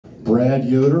Brad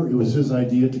Yoder. It was his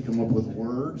idea to come up with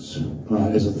words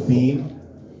as a theme.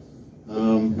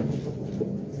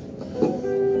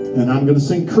 And I'm going to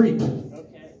sing Creep.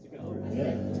 Okay.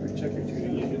 Yeah. Check your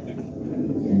tuning.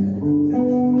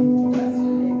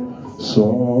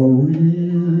 Sorry,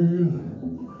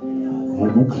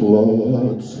 I'm a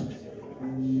klutz.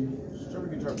 Strum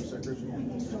guitar for secretary.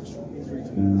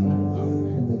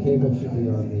 And the cable should be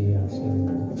on the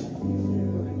stereo.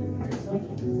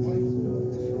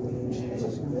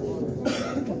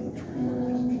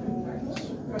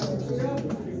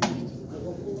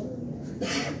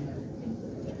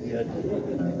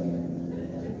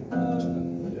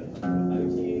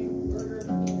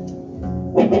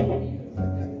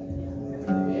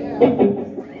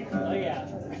 Oh yeah.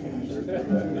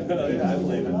 I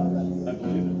believe it. I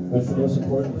believe it. That's the most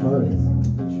important part.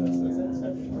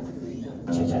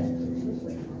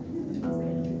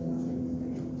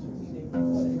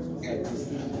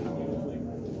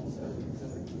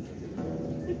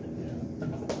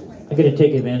 I'm going to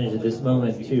take advantage of this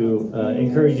moment to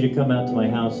encourage you to come out to my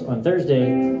house on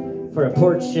Thursday for a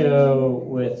porch show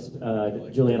with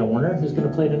Juliana Warner, who's going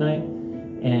to play tonight,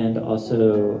 and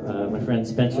also my friend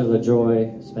Spencer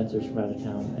LaJoy. Spencer's from out of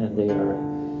town, and they are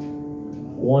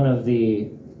one of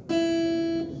the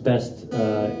best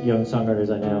young songwriters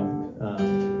I know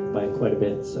by quite a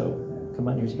bit. So come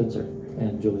out here, Spencer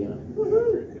and Juliana.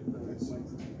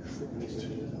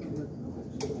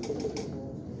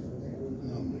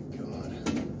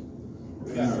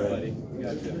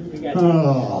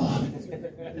 Oh.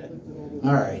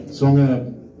 All right, so I'm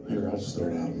gonna, here, I'll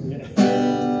start out.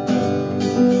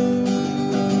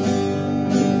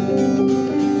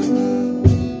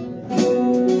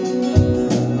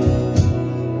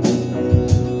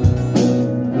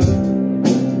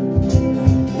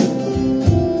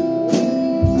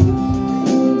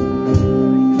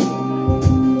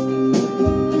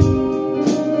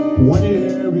 One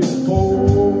year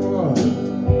before,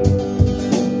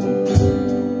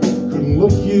 couldn't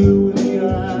look you in the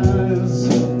eyes.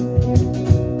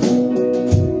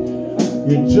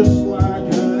 You're just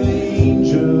like an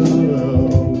angel.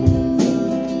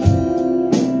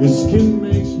 Your skin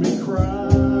makes me cry.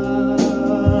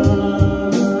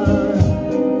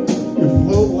 You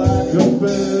float like a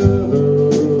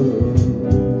feather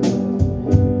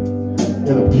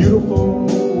in a beautiful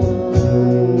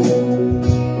world.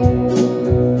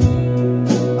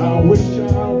 I wish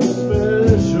I was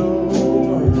special.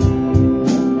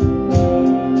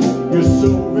 You're so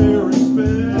very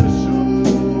special.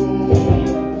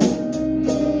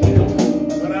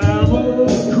 But I'm a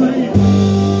creep.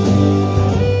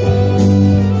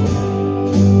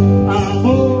 I'm a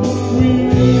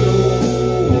weirdo.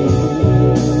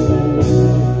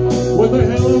 What the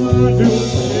hell am I doing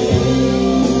here?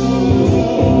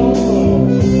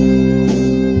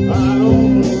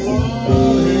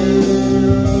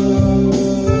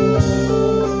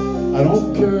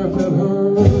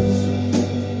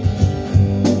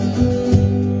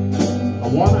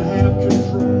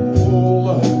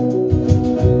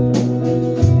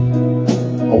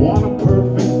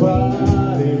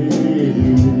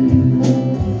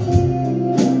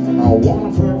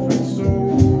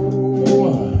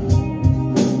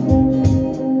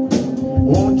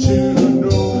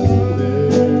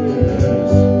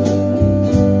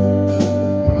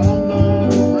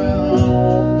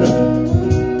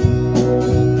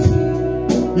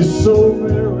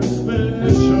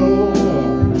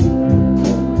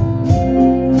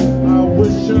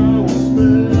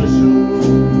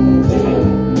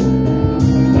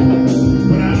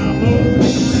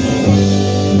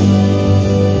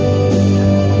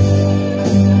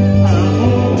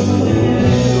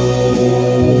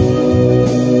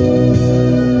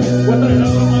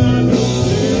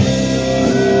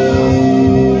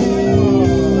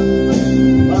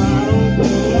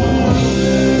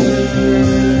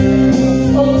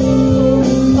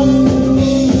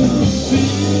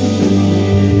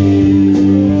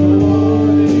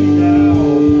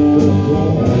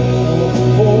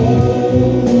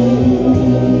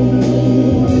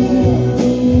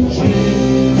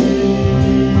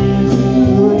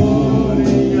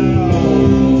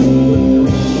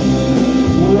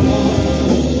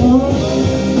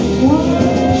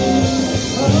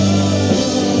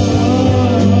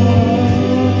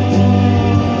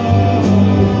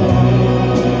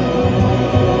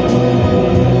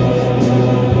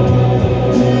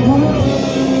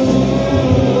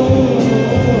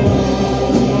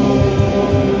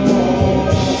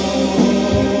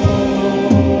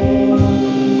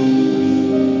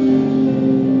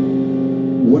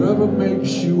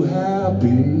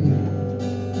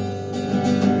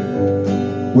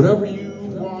 whatever you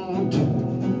want.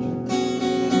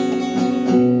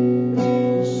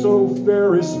 So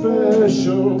very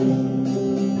special.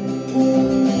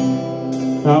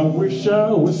 I wish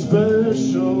I was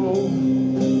special,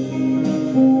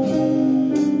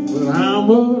 but I'm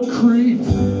a creep.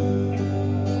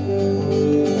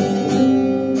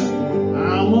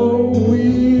 I'm a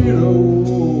weirdo.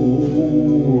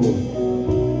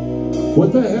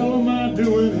 What the hell am I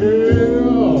doing here?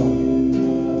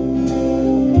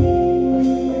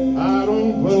 I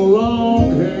don't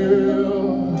belong here.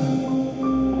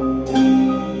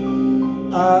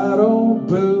 I don't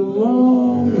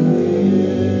belong here.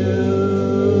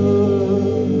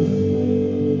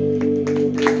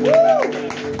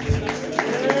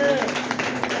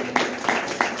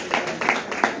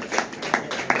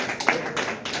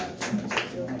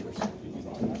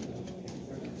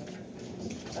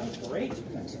 Great.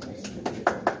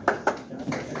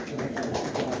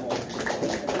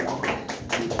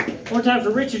 More time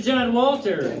for Richard John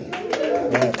Walter.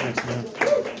 Yeah, thanks, man.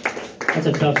 That's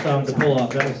a tough song to pull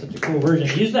off. That was such a cool version.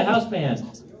 Use the house band.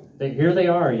 Here they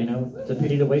are, you know. It's a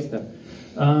pity to waste them.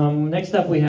 Next up we have